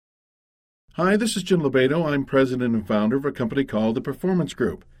Hi, this is Jim Lobato. I'm president and founder of a company called the Performance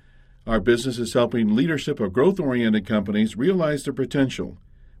Group. Our business is helping leadership of growth-oriented companies realize their potential.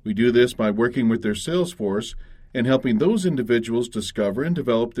 We do this by working with their sales force and helping those individuals discover and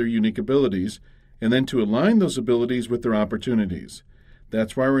develop their unique abilities, and then to align those abilities with their opportunities.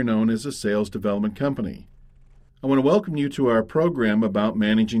 That's why we're known as a sales development company. I want to welcome you to our program about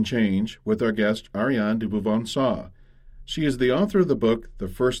managing change with our guest, Ariane de Beauvoisin. She is the author of the book, The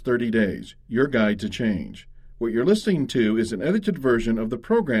First 30 Days, Your Guide to Change. What you're listening to is an edited version of the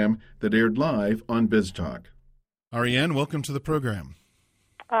program that aired live on BizTalk. Ariane, welcome to the program.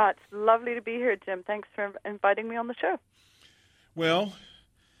 It's lovely to be here, Jim. Thanks for inviting me on the show. Well,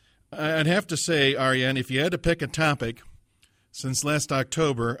 I'd have to say, Ariane, if you had to pick a topic since last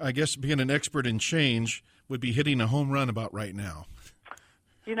October, I guess being an expert in change would be hitting a home run about right now.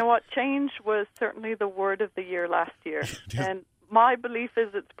 You know what? Change was certainly the word of the year last year. And my belief is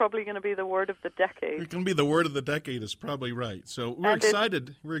it's probably going to be the word of the decade. It's going to be the word of the decade is probably right. So we're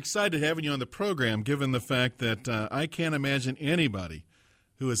excited. We're excited having you on the program, given the fact that I can't imagine anybody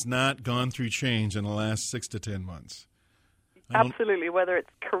who has not gone through change in the last 6 to 10 months. Absolutely. Whether it's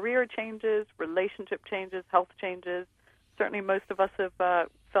career changes, relationship changes, health changes. Certainly most of us have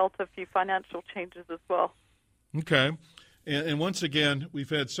felt a few financial changes as well. Okay. And once again, we've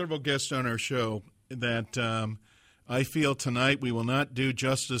had several guests on our show that I feel tonight we will not do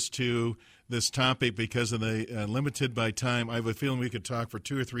justice to this topic because of the limited by time. I have a feeling we could talk for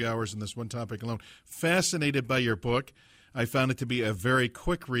 2 or 3 hours on this one topic alone. Fascinated by your book. I found it to be a very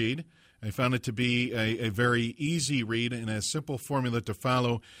quick read. I found it to be a very easy read and a simple formula to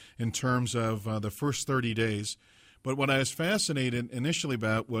follow in terms of the first 30 days. But what I was fascinated initially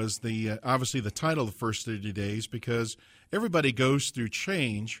about was obviously the title, The First 30 Days, because everybody goes through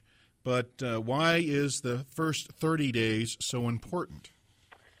change, but why is the first 30 days so important?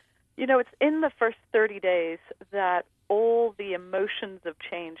 You know, it's in the first 30 days that all the emotions of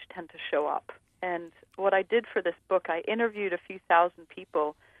change tend to show up. And what I did for this book, I interviewed a few thousand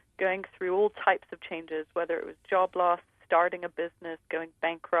people going through all types of changes, whether it was job loss, starting a business, going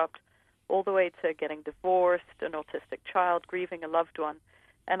bankrupt, all the way to getting divorced, an autistic child, grieving a loved one.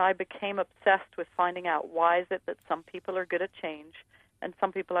 And I became obsessed with finding out why is it that some people are good at change and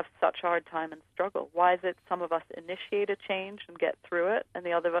some people have such a hard time and struggle. Why is it some of us initiate a change and get through it and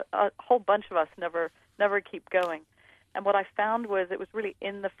a whole bunch of us never keep going? And what I found was it was really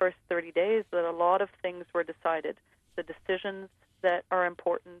in the first 30 days that a lot of things were decided. The decisions that are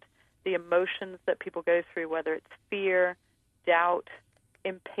important, the emotions that people go through, whether it's fear, doubt,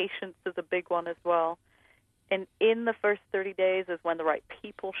 impatience is a big one as well. And in the first 30 days is when the right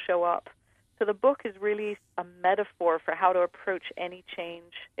people show up. So the book is really a metaphor for how to approach any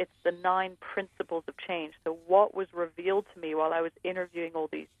change. It's the 9 principles of change. So what was revealed to me while I was interviewing all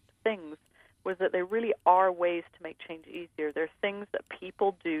these things was that there really are ways to make change easier. There are things that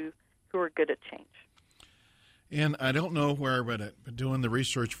people do who are good at change. And I don't know where I read it, but doing the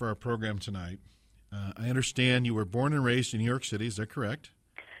research for our program tonight, I understand you were born and raised in New York City. Is that correct?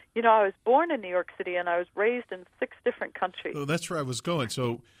 You know, I was born in New York City, and I was raised in 6 different countries. Oh, that's where I was going.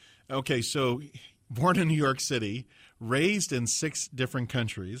 So born in New York City, raised in 6 different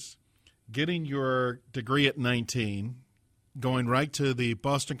countries, getting your degree at 19, going right to the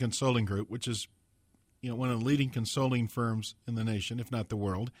Boston Consulting Group, which is, one of the leading consulting firms in the nation, if not the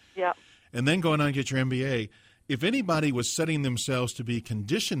world. Yeah. And then going on to get your MBA. If anybody was setting themselves to be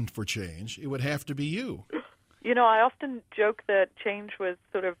conditioned for change, it would have to be you. You know, I often joke that change was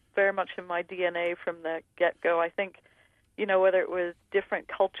sort of very much in my DNA from the get-go. I think, whether it was different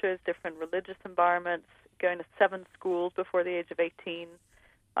cultures, different religious environments, going to 7 schools before the age of 18,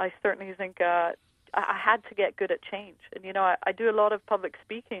 I certainly think I had to get good at change. And, I do a lot of public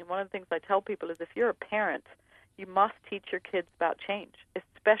speaking. One of the things I tell people is if you're a parent, you must teach your kids about change,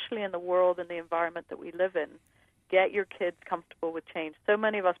 especially in the world and the environment that we live in. Get your kids comfortable with change. So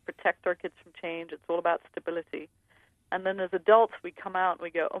many of us protect our kids from change. It's all about stability. And then as adults, we come out and we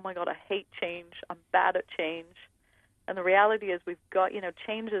go, oh, my God, I hate change. I'm bad at change. And the reality is we've got,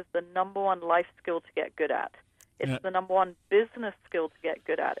 change is the number one life skill to get good at. It's the number one business skill to get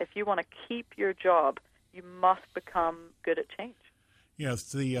good at. If you want to keep your job, you must become good at change. Yeah,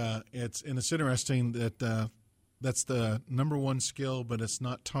 it's interesting that that's the number one skill, but it's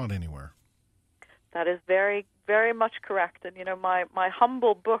not taught anywhere. That is very, very much correct. And, my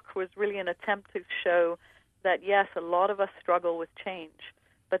humble book was really an attempt to show that, yes, a lot of us struggle with change,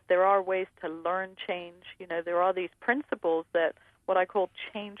 but there are ways to learn change. There are these principles that what I call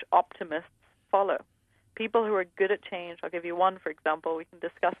change optimists follow. People who are good at change, I'll give you one, for example. We can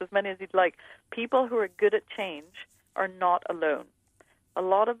discuss as many as you'd like. People who are good at change are not alone. A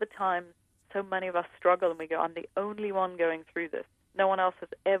lot of the time, so many of us struggle and we go, I'm the only one going through this. No one else has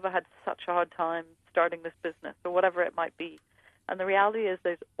ever had such a hard time starting this business or whatever it might be. And the reality is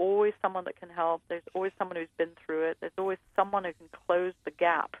there's always someone that can help. There's always someone who's been through it. There's always someone who can close the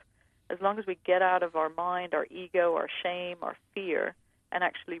gap as long as we get out of our mind, our ego, our shame, our fear, and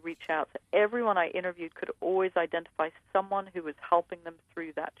actually reach out. So everyone I interviewed could always identify someone who was helping them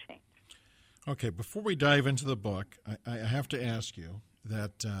through that change. Okay, before we dive into the book, I have to ask you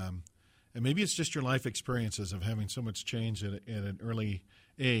that, and maybe it's just your life experiences of having so much change at an early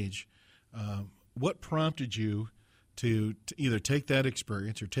age, what prompted you to either take that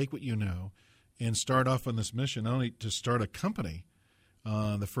experience or take what you know and start off on this mission, not only to start a company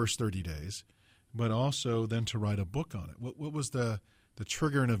the first 30 days, but also then to write a book on it? What was the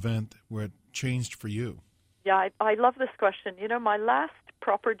trigger and event where it changed for you? Yeah, I love this question. You know, my last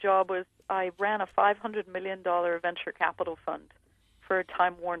proper job was I ran a $500 million venture capital fund for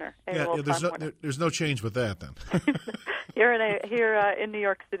Time Warner. There's no change with that then. here in New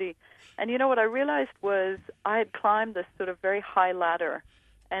York City. And you know what I realized was I had climbed this sort of very high ladder,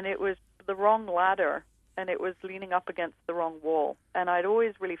 and it was the wrong ladder, and it was leaning up against the wrong wall. And I'd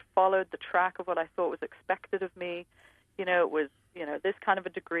always really followed the track of what I thought was expected of me. You know, it was, this kind of a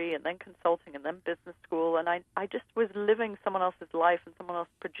degree and then consulting and then business school. And I just was living someone else's life and someone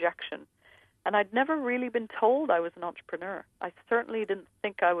else's projection. And I'd never really been told I was an entrepreneur. I certainly didn't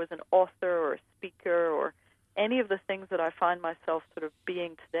think I was an author or a speaker or any of the things that I find myself sort of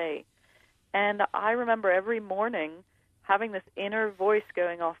being today. And I remember every morning having this inner voice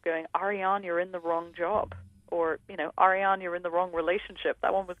going off going, Ariane, you're in the wrong job. Or, Ariane, you're in the wrong relationship.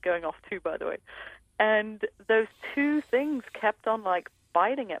 That one was going off too, by the way. And those two things kept on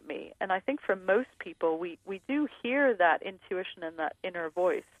biting at me. And I think for most people, we do hear that intuition and that inner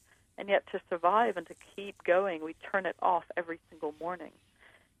voice. And yet to survive and to keep going, we turn it off every single morning.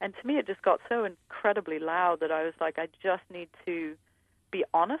 And to me, it just got so incredibly loud that I was like, I just need to be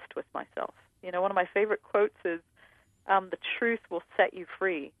honest with myself. One of my favorite quotes is, the truth will set you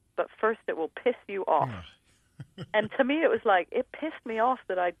free, but first it will piss you off. And to me, it was it pissed me off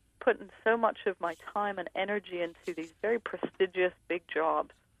that I'd put in so much of my time and energy into these very prestigious big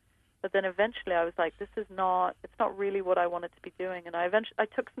jobs. But then eventually I was like, it's not really what I wanted to be doing. And I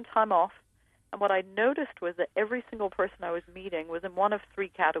took some time off. And what I noticed was that every single person I was meeting was in one of three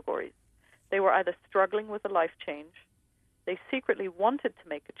categories. They were either struggling with a life change, they secretly wanted to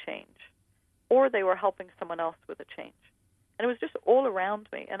make a change, or they were helping someone else with a change. And it was just all around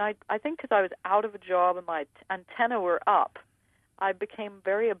me. And I think because I was out of a job and my antenna were up, I became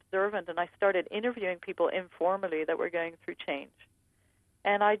very observant, and I started interviewing people informally that were going through change.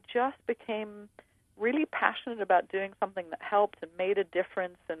 And I just became really passionate about doing something that helped and made a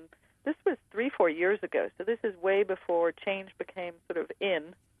difference. And this was 3-4 years ago, so this is way before change became sort of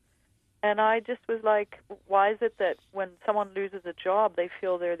in. And I just was like, why is it that when someone loses a job, they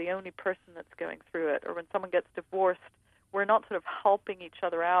feel they're the only person that's going through it? Or when someone gets divorced, we're not sort of helping each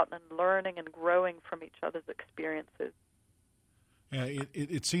other out and learning and growing from each other's experiences. Yeah,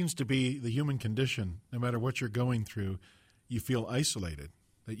 it seems to be the human condition. No matter what you're going through, you feel isolated,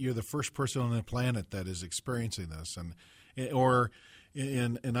 that you're the first person on the planet that is experiencing this. And I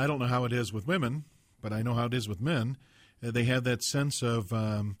don't know how it is with women, but I know how it is with men. They have that sense of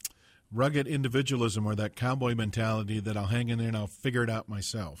rugged individualism or that cowboy mentality that I'll hang in there and I'll figure it out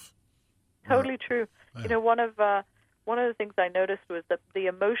myself. Totally true. One of the things I noticed was that the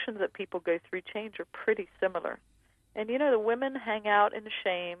emotions that people go through change are pretty similar. And, the women hang out in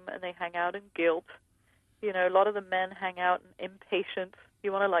shame and they hang out in guilt. A lot of the men hang out in impatience.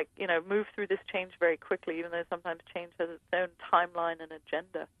 You want to, move through this change very quickly, even though sometimes change has its own timeline and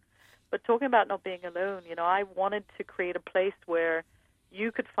agenda. But talking about not being alone, I wanted to create a place where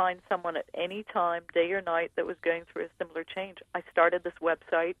you could find someone at any time, day or night, that was going through a similar change. I started this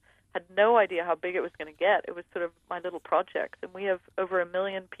website, had no idea how big it was going to get. It was sort of my little project. And we have over 1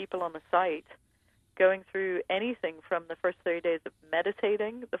 million people on the site going through anything from the first 30 days of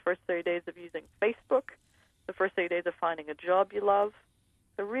meditating, the first 30 days of using Facebook, the first 30 days of finding a job you love.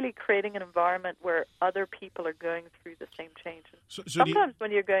 So really creating an environment where other people are going through the same change. Sometimes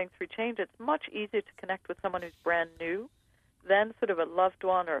when you're going through change, it's much easier to connect with someone who's brand new than sort of a loved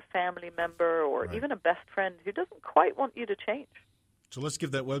one or a family member or even a best friend who doesn't quite want you to change. So let's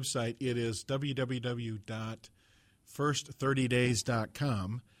give that website. It is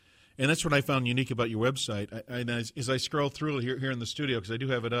www.first30days.com. And that's what I found unique about your website. As I scroll through it here in the studio, because I do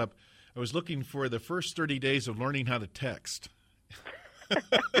have it up, I was looking for the first 30 days of learning how to text. Well,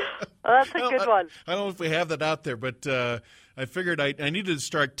 that's a good one. I don't know if we have that out there, but I figured I needed to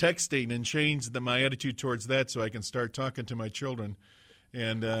start texting and change my attitude towards that so I can start talking to my children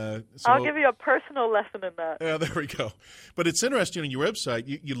And I'll give you a personal lesson in that. Yeah, there we go. But it's interesting on your website.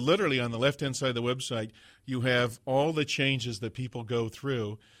 You literally, on the left-hand side of the website, you have all the changes that people go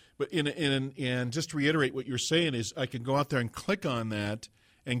through. But and just to reiterate what you're saying is, I can go out there and click on that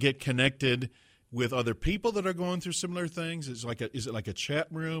and get connected with other people that are going through similar things. Is it like a chat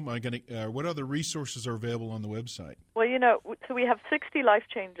room? What other resources are available on the website? Well, so we have 60 life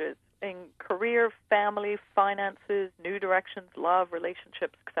changes in career, family, finances, new directions, love,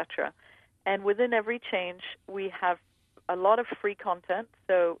 relationships, etc. And within every change, we have a lot of free content,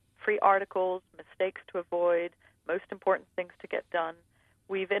 so free articles, mistakes to avoid, most important things to get done.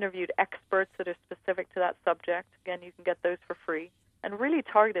 We've interviewed experts that are specific to that subject. Again, you can get those for free. And really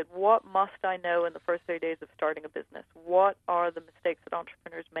targeted, what must I know in the first 30 days of starting a business? What are the mistakes that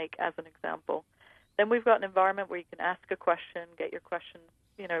entrepreneurs make, as an example? Then we've got an environment where you can ask a question, get your question,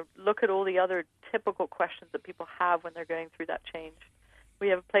 look at all the other typical questions that people have when they're going through that change. We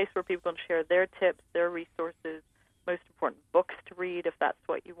have a place where people can share their tips, their resources, most important books to read if that's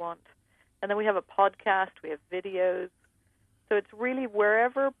what you want. And then we have a podcast, we have videos. So it's really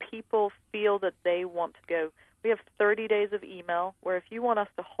wherever people feel that they want to go. We have 30 days of email where if you want us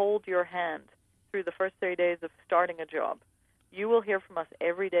to hold your hand through the first 30 days of starting a job, you will hear from us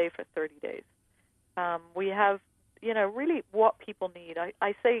every day for 30 days. We have, really what people need.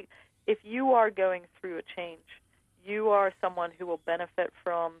 I say if you are going through a change, you are someone who will benefit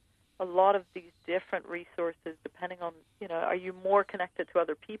from a lot of these different resources depending on, are you more connected to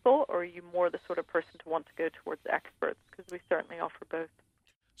other people or are you more the sort of person to want to go towards experts? Because we certainly offer both.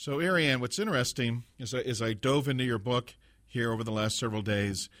 So, Ariane, what's interesting is I dove into your book here over the last several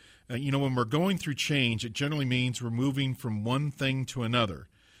days. When we're going through change, it generally means we're moving from one thing to another.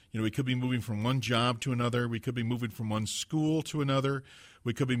 We could be moving from one job to another. We could be moving from one school to another.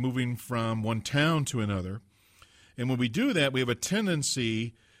 We could be moving from one town to another. And when we do that, we have a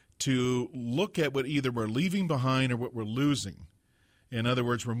tendency to look at what either we're leaving behind or what we're losing. In other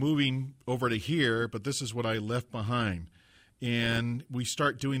words, we're moving over to here, but this is what I left behind. And we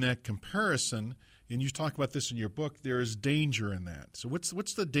start doing that comparison, and you talk about this in your book. There is danger in that. So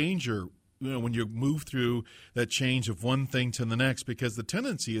what's the danger when you move through that change of one thing to the next? Because the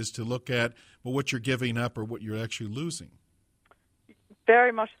tendency is to look at what you're giving up or what you're actually losing.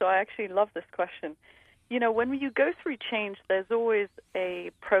 Very much so. I actually love this question. When you go through change, there's always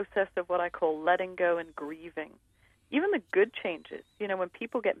a process of what I call letting go and grieving. Even the good changes, when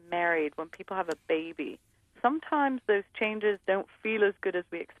people get married, when people have a baby, sometimes those changes don't feel as good as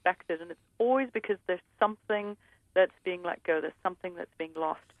we expected, and it's always because there's something that's being let go, there's something that's being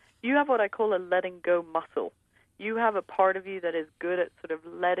lost. You have what I call a letting go muscle. You have a part of you that is good at sort of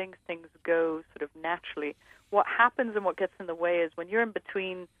letting things go sort of naturally. What happens and what gets in the way is when you're in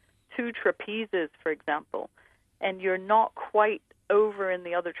between two trapezes, for example, and you're not quite over in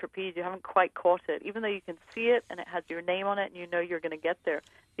the other trapeze, you haven't quite caught it, even though you can see it and it has your name on it and you know you're going to get there.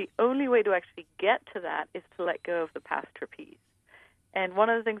 The only way to actually get to that is to let go of the past trapeze. And one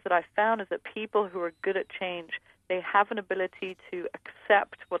of the things that I found is that people who are good at change, they have an ability to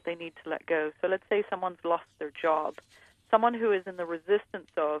accept what they need to let go. So let's say someone's lost their job. Someone who is in the resistance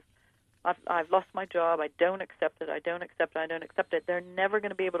of, I've lost my job, I don't accept it, I don't accept it, I don't accept it, they're never going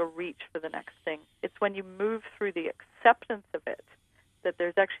to be able to reach for the next thing. It's when you move through the acceptance of it that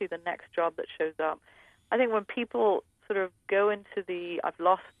there's actually the next job that shows up. I think when people sort of go into the, I've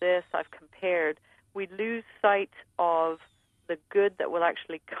lost this, I've compared, we lose sight of the good that will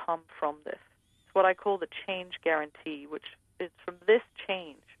actually come from this. It's what I call the change guarantee, which is from this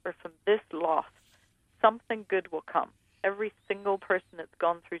change or from this loss, something good will come. Every single person that's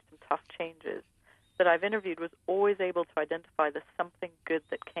gone through some tough changes that I've interviewed was always able to identify the something good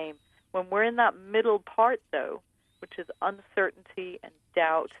that came. When we're in that middle part, though, which is uncertainty and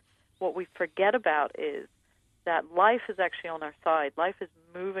doubt, what we forget about is that life is actually on our side. Life is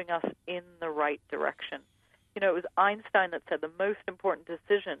moving us in the right direction. It was Einstein that said the most important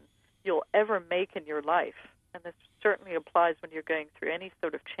decision you'll ever make in your life, and this certainly applies when you're going through any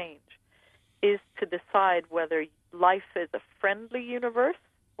sort of change, is to decide whether life is a friendly universe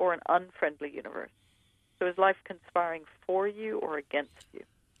or an unfriendly universe. So is life conspiring for you or against you?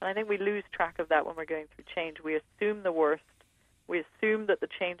 And I think we lose track of that when we're going through change. We assume the worst. We assume that the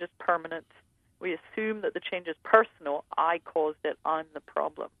change is permanent. We assume that the change is personal. I caused it. I'm the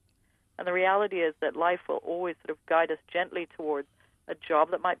problem. And the reality is that life will always sort of guide us gently towards a job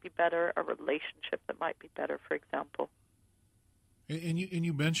that might be better, a relationship that might be better, for example. And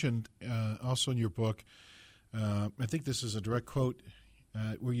you mentioned also in your book, I think this is a direct quote,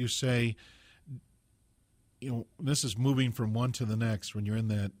 where you say, this is moving from one to the next. When you're in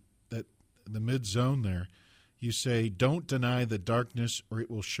the mid zone there, you say, don't deny the darkness or it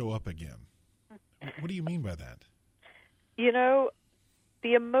will show up again. What do you mean by that? You know,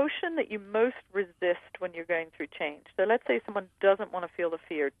 the emotion that you most resist when you're going through change. So let's say someone doesn't want to feel the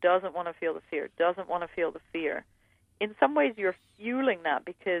fear, doesn't want to feel the fear, doesn't want to feel the fear. In some ways, you're fueling that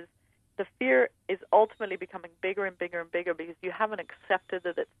because the fear is ultimately becoming bigger and bigger and bigger because you haven't accepted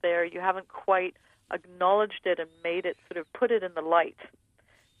that it's there. You haven't quite acknowledged it and made it, sort of put it in the light.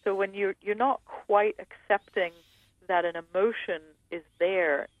 So when you're not quite accepting that an emotion is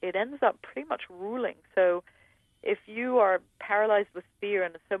there, it ends up pretty much ruling. So if you are paralyzed with fear,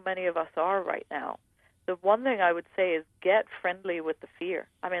 and so many of us are right now, the one thing I would say is get friendly with the fear.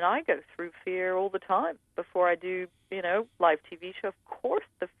 I mean, I go through fear all the time. Before I do, live TV show, of course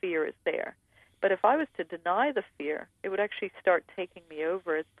the fear is there. But if I was to deny the fear, it would actually start taking me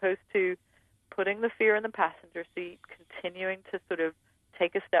over, as opposed to putting the fear in the passenger seat, continuing to sort of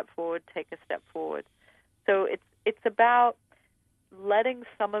take a step forward, take a step forward. So it's about letting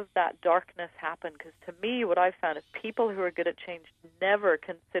some of that darkness happen, because to me what I've found is people who are good at change never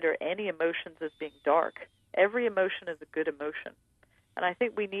consider any emotions as being dark. Every emotion is a good emotion. And I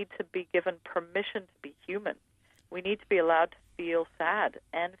think we need to be given permission to be human. We need to be allowed to feel sad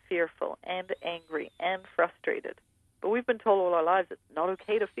and fearful and angry and frustrated. But we've been told all our lives it's not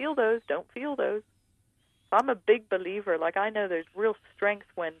okay to feel those, don't feel those. So I'm a big believer, I know there's real strength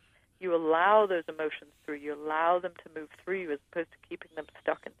when you allow those emotions through, you allow them to move through you as opposed to keeping them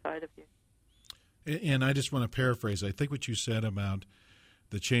stuck inside of you. And I just want to paraphrase. I think what you said about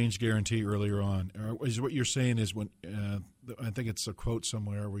the change guarantee earlier on is what you're saying is when I think it's a quote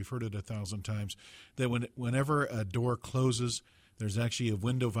somewhere, we've heard it 1,000 times, that whenever a door closes, there's actually a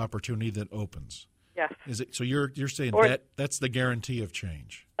window of opportunity that opens. Yes. Is it? So you're saying that's the guarantee of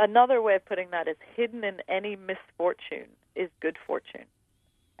change. Another way of putting that is hidden in any misfortune is good fortune.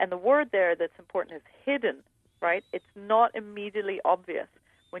 And the word there that's important is hidden, right? It's not immediately obvious.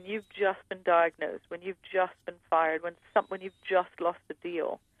 When you've just been diagnosed, when you've just been fired, when you've just lost the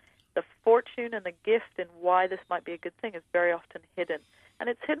deal, the fortune and the gift and why this might be a good thing is very often hidden. And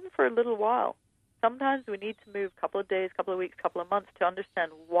it's hidden for a little while. Sometimes we need to move a couple of days, couple of weeks, couple of months to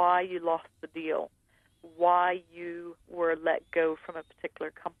understand why you lost the deal, why you were let go from a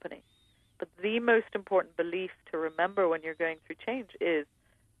particular company. But the most important belief to remember when you're going through change is,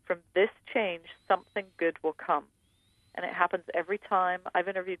 from this change, something good will come. And it happens every time. I've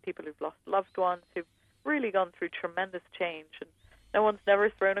interviewed people who've lost loved ones, who've really gone through tremendous change, and no one's never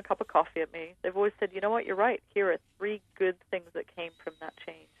thrown a cup of coffee at me. They've always said, you know what, you're right. Here are 3 good things that came from that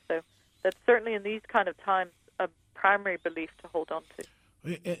change. So that's certainly in these kind of times a primary belief to hold on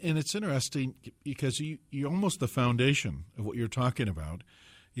to. And it's interesting because you almost the foundation of what you're talking about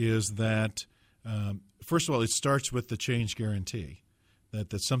is that, first of all, it starts with the change guarantee,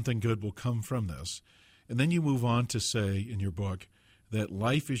 that something good will come from this. And then you move on to say in your book that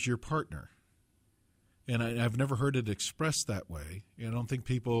life is your partner. And I've never heard it expressed that way. I don't think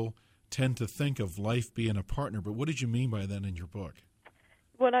people tend to think of life being a partner. But what did you mean by that in your book?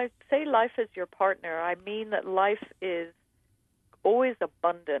 When I say life is your partner, I mean that life is always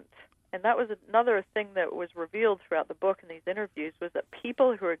abundant. And that was another thing that was revealed throughout the book and these interviews, was that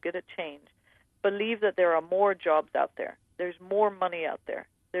people who are good at change believe that there are more jobs out there. There's more money out there.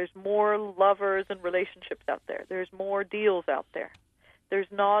 There's more lovers and relationships out there. There's more deals out there. There's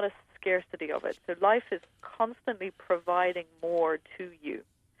not a scarcity of it. So life is constantly providing more to you.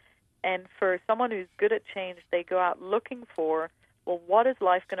 And for someone who's good at change, they go out looking for, well, what is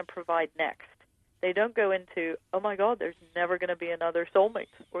life going to provide next? They don't go into, oh my God, there's never going to be another soulmate,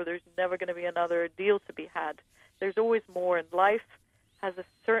 or there's never going to be another deal to be had. There's always more, and life has a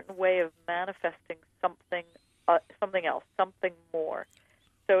certain way of manifesting something else, something more.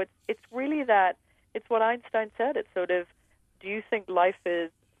 So it's really that, it's what Einstein said. It's sort of, do you think life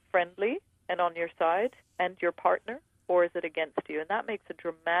is friendly and on your side and your partner, or is it against you? And that makes a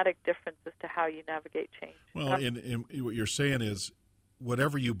dramatic difference as to how you navigate change. Well, and what you're saying is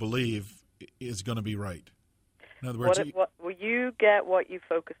whatever you believe is going to be right. In other words, you get what you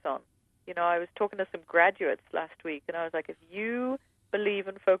focus on. I was talking to some graduates last week, and I was like, if you believe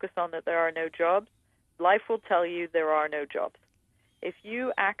and focus on that there are no jobs, life will tell you there are no jobs. If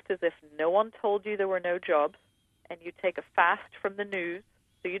you act as if no one told you there were no jobs, and you take a fast from the news,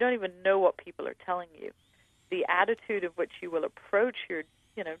 so you don't even know what people are telling you, the attitude of which you will approach your,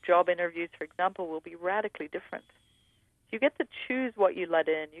 job interviews, for example, will be radically different. You get to choose what you let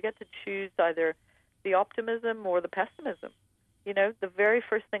in. You get to choose either the optimism or the pessimism. The very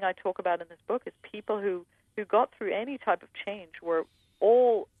first thing I talk about in this book is people who got through any type of change were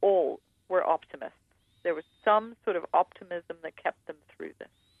all were optimists. There was some sort of optimism that kept them through this.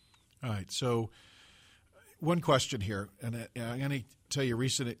 All right. So one question here, and I'm going to tell you a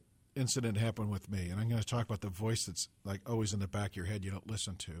recent incident happened with me, and I'm going to talk about the voice that's like always in the back of your head you don't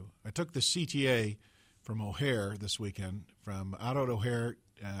listen to. I took the CTA from O'Hare this weekend, from out at O'Hare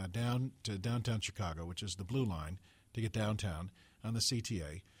down to downtown Chicago, which is the Blue Line, to get downtown on the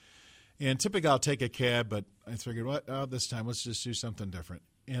CTA. And typically I'll take a cab, but I figured, this time let's just do something different.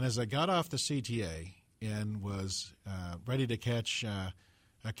 And as I got off the CTA and was ready to catch a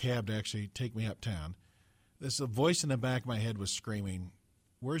cab to actually take me uptown, this voice in the back of my head was screaming,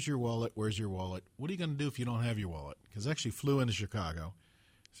 "Where's your wallet? Where's your wallet? What are you going to do if you don't have your wallet?" Because I actually flew into Chicago,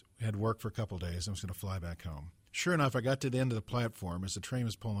 had work for a couple of days, and was going to fly back home. Sure enough, I got to the end of the platform as the train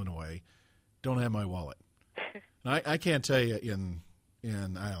was pulling away, don't have my wallet. Now, I can't tell you in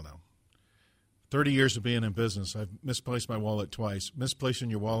I don't know, 30 years of being in business, I've misplaced my wallet twice. Misplacing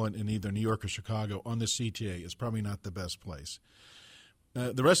your wallet in either New York or Chicago on the CTA is probably not the best place.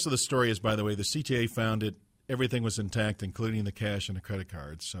 The rest of the story is, by the way, the CTA found it. Everything was intact, including the cash and the credit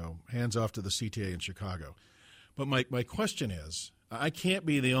cards. So hands off to the CTA in Chicago. But my question is, I can't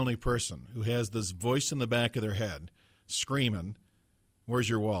be the only person who has this voice in the back of their head screaming, "Where's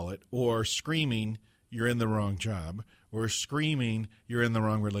your wallet?" or screaming, "You're in the wrong job," or screaming, "You're in the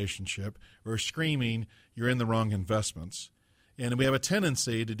wrong relationship," or screaming, "You're in the wrong investments." And we have a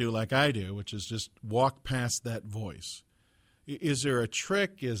tendency to do like I do, which is just walk past that voice. Is there a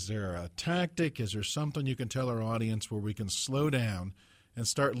trick? Is there a tactic? Is there something you can tell our audience where we can slow down and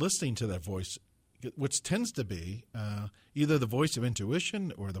start listening to that voice, which tends to be either the voice of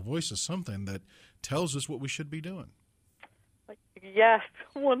intuition or the voice of something that tells us what we should be doing? Yes,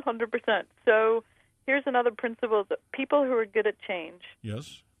 100%. So here's another principle that people who are good at change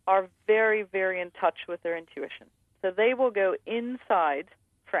are very, very in touch with their intuition. So they will go inside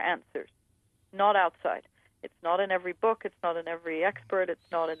for answers, not outside. It's not in every book. It's not in every expert. It's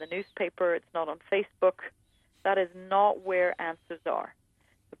not in the newspaper. It's not on Facebook. That is not where answers are.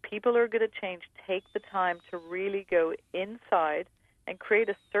 The people who are good at change take the time to really go inside and create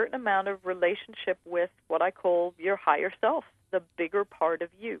a certain amount of relationship with what I call your higher self, the bigger part of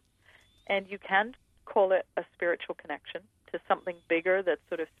you. And you can call it a spiritual connection to something bigger that's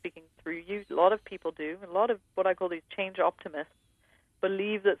sort of speaking through you. A lot of people do. A lot of what I call these change optimists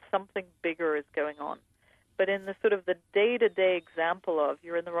believe that something bigger is going on. But in the sort of the day-to-day example of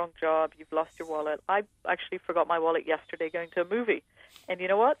you're in the wrong job, you've lost your wallet. I actually forgot my wallet yesterday going to a movie. And you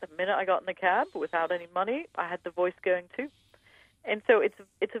know what? The minute I got in the cab without any money, I had the voice going too. And so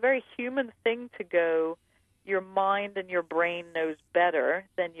it's a very human thing to go, your mind and your brain knows better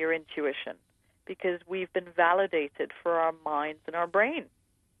than your intuition, because we've been validated for our minds and our brain.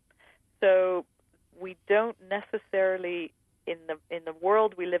 So we don't necessarily, in the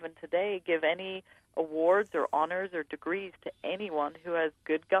world we live in today, give any awards or honors or degrees to anyone who has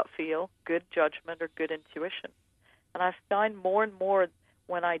good gut feel, good judgment, or good intuition. And I find more and more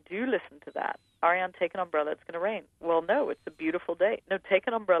when I do listen to that, "Ariane, take an umbrella, it's going to rain." Well, no, it's a beautiful day. No, take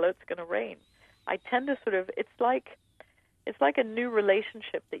an umbrella, it's going to rain. I tend to sort of, it's like a new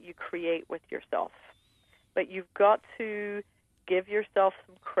relationship that you create with yourself. But you've got to give yourself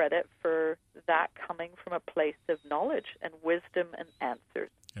some credit for that coming from a place of knowledge and wisdom and answers.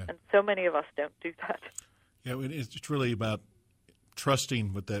 Yeah. And so many of us don't do that. Yeah, it's really about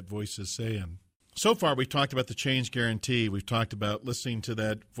trusting what that voice is saying. So far, we've talked about the change guarantee. We've talked about listening to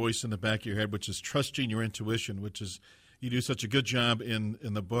that voice in the back of your head, which is trusting your intuition, which is, you do such a good job in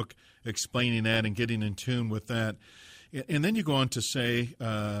the book explaining that and getting in tune with that. And then you go on to say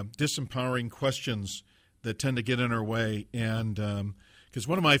disempowering questions that tend to get in our way. And because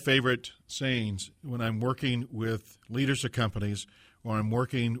one of my favorite sayings when I'm working with leaders of companies or I'm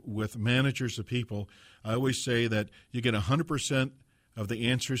working with managers of people, I always say that you get 100% of the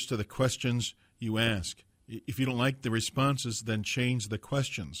answers to the questions you ask. If you don't like the responses, then change the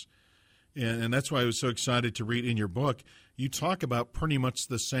questions. And that's why I was so excited to read in your book. You talk about pretty much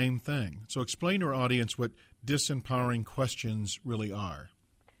the same thing. So explain to our audience what disempowering questions really are.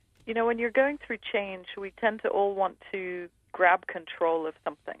 You know, when you're going through change, we tend to all want to grab control of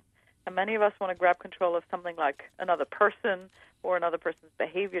something. And many of us want to grab control of something like another person or another person's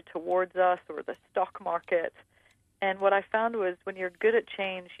behavior towards us or the stock market. And what I found was when you're good at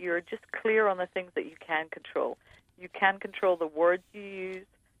change, you're just clear on the things that you can control. You can control the words you use,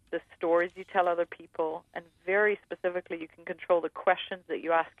 the stories you tell other people, and very specifically, you can control the questions that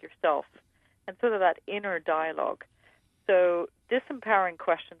you ask yourself, and sort of that inner dialogue. So disempowering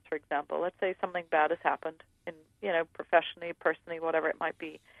questions, for example, let's say something bad has happened, in, professionally, personally, whatever it might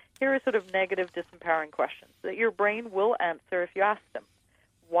be. Here are sort of negative disempowering questions that your brain will answer if you ask them.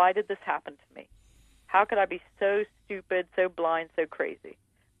 Why did this happen to me? How could I be so stupid, so blind, so crazy?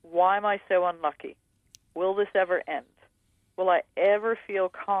 Why am I so unlucky? Will this ever end? Will I ever feel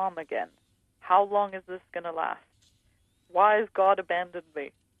calm again? How long is this going to last? Why has God abandoned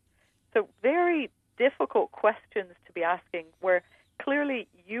me? So very difficult questions to be asking, where clearly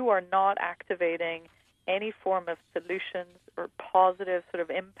you are not activating any form of solutions or positive sort of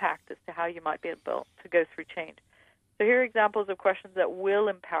impact as to how you might be able to go through change. So here are examples of questions that will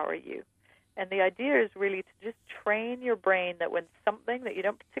empower you. And the idea is really to just train your brain that when something that you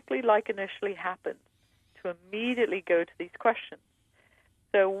don't particularly like initially happens, to immediately go to these questions.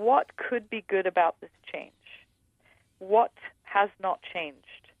 So what could be good about this change? What has not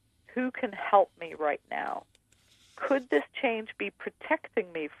changed? Who can help me right now? Could this change be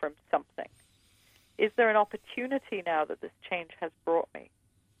protecting me from something? Is there an opportunity now that this change has brought me?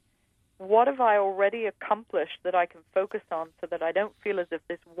 What have I already accomplished that I can focus on so that I don't feel as if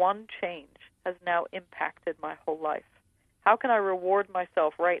this one change has now impacted my whole life? How can I reward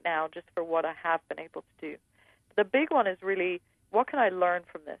myself right now just for what I have been able to do? The big one is really, what can I learn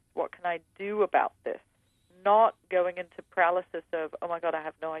from this? What can I do about this? Not going into paralysis of, oh my God, I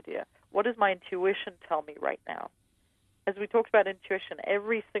have no idea. What does my intuition tell me right now? As we talked about intuition,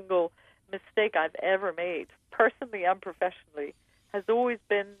 every single mistake I've ever made, personally and professionally, has always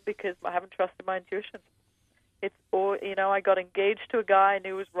been because I haven't trusted my intuition. I got engaged to a guy I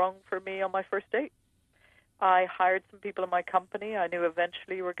knew was wrong for me on my first date. I hired some people in my company I knew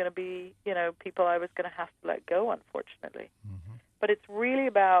eventually were going to be, people I was going to have to let go, unfortunately. Mm-hmm. But it's really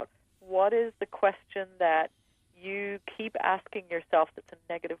about what is the question that you keep asking yourself that's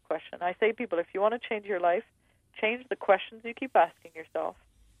a negative question. I say to people, if you want to change your life, change the questions you keep asking yourself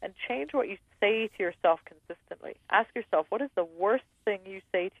and change what you say to yourself consistently. Ask yourself, what is the worst thing you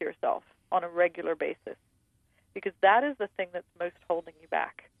say to yourself on a regular basis? Because that is the thing that's most holding you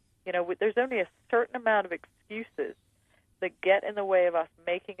back. There's only a certain amount of excuses that get in the way of us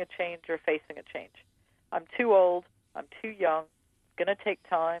making a change or facing a change. I'm too old. I'm too young. It's going to take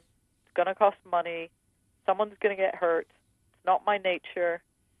time. It's going to cost money. Someone's going to get hurt. It's not my nature.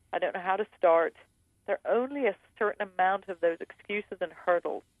 I don't know how to start. There are only a certain amount of those excuses and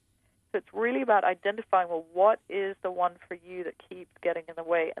hurdles. So it's really about identifying, well, what is the one for you that keeps getting in the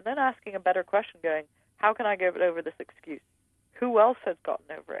way? And then asking a better question going, how can I get over this excuse? Who else has gotten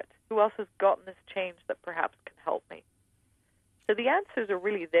over it? Who else has gotten this change that perhaps can help me? So the answers are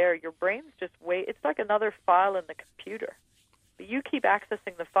really there. Your brain's just it's like another file in the computer. But you keep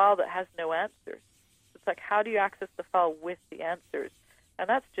accessing the file that has no answers. It's like, how do you access the file with the answers? And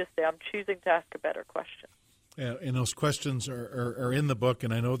that's just I'm choosing to ask a better question. Yeah, and those questions are in the book,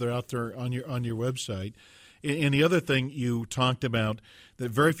 and I know they're out there on your website. And the other thing you talked about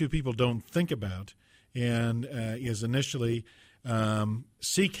that very few people don't think about and is initially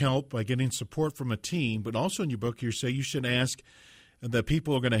seek help by getting support from a team, but also in your book you say you should ask the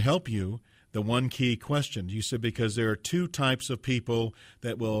people who are going to help you the one key question. You said because there are two types of people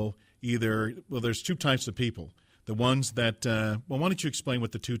that will there's two types of people. The ones that, why don't you explain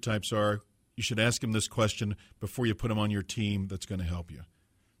what the two types are? You should ask them this question before you put them on your team that's going to help you.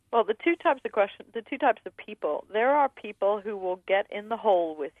 Well, the two types of people, there are people who will get in the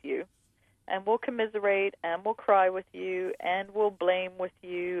hole with you and will commiserate and will cry with you and will blame with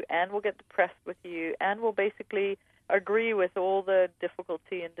you and will get depressed with you and will basically agree with all the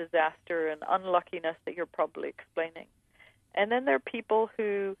difficulty and disaster and unluckiness that you're probably explaining. And then there are people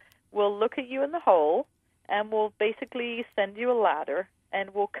who will look at you in the hole and will basically send you a ladder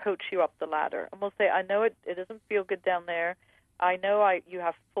and will coach you up the ladder. And will say, I know it doesn't feel good down there. I know you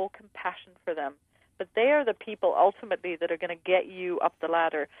have full compassion for them. But they are the people ultimately that are going to get you up the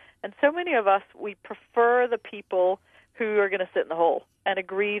ladder. And so many of us, we prefer the people who are going to sit in the hole and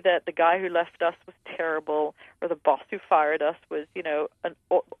agree that the guy who left us was terrible or the boss who fired us was, an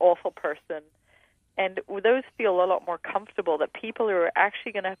awful person. And those feel a lot more comfortable, that people who are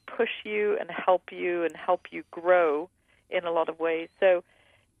actually going to push you and help you grow in a lot of ways. So,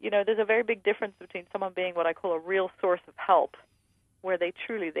 there's a very big difference between someone being what I call a real source of help, where they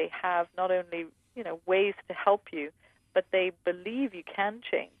have not only, ways to help you, but they believe you can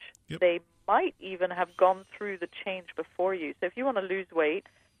change. Yep. They might even have gone through the change before you. So if you want to lose weight,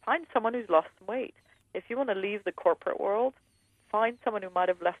 find someone who's lost some weight. If you want to leave the corporate world, find someone who might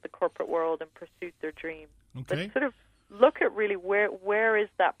have left the corporate world and pursued their dream. Okay. But sort of look at really where is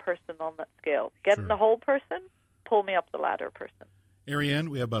that person on that scale. Get in the whole person, pull me up the ladder person. Ariane,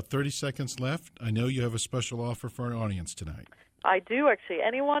 we have about 30 seconds left. I know you have a special offer for our audience tonight. I do, actually.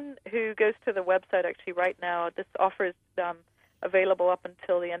 Anyone who goes to the website, actually, right now, this offer is available up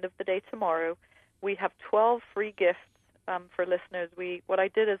until the end of the day tomorrow. We have 12 free gifts for listeners. What I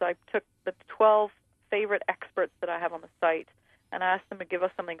did is I took the 12 favorite experts that I have on the site and I asked them to give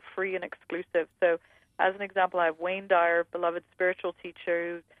us something free and exclusive. So As an example, I have Wayne Dyer, beloved spiritual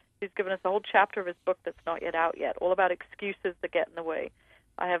teacher, who's given us a whole chapter of his book that's not yet out yet, all about excuses that get in the way.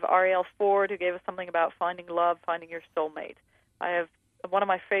 I have Ariel Ford, who gave us something about finding love, finding your soulmate. I have one of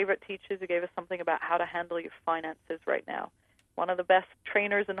my favorite teachers who gave us something about how to handle your finances right now. One of the best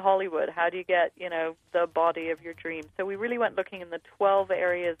trainers in Hollywood, how do you get, the body of your dreams? So we really went looking in the 12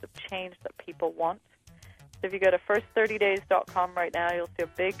 areas of change that people want. So if you go to first30days.com right now, you'll see a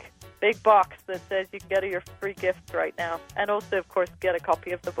big box that says you can get your free gifts right now. And also, of course, get a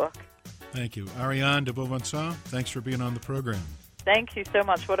copy of the book. Thank you. Ariane de Beauvinson, thanks for being on the program. Thank you so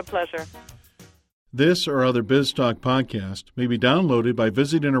much. What a pleasure. This or other BizTalk podcast may be downloaded by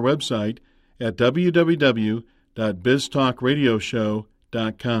visiting our website at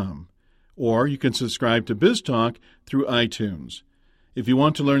www.biztalkradioshow.com, or you can subscribe to BizTalk through iTunes. If you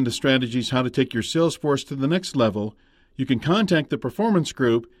want to learn the strategies how to take your sales force to the next level, you can contact the Performance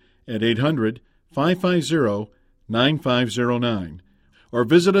Group at 800-550-9509, or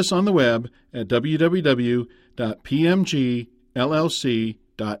visit us on the web at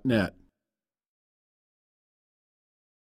www.pmgllc.net.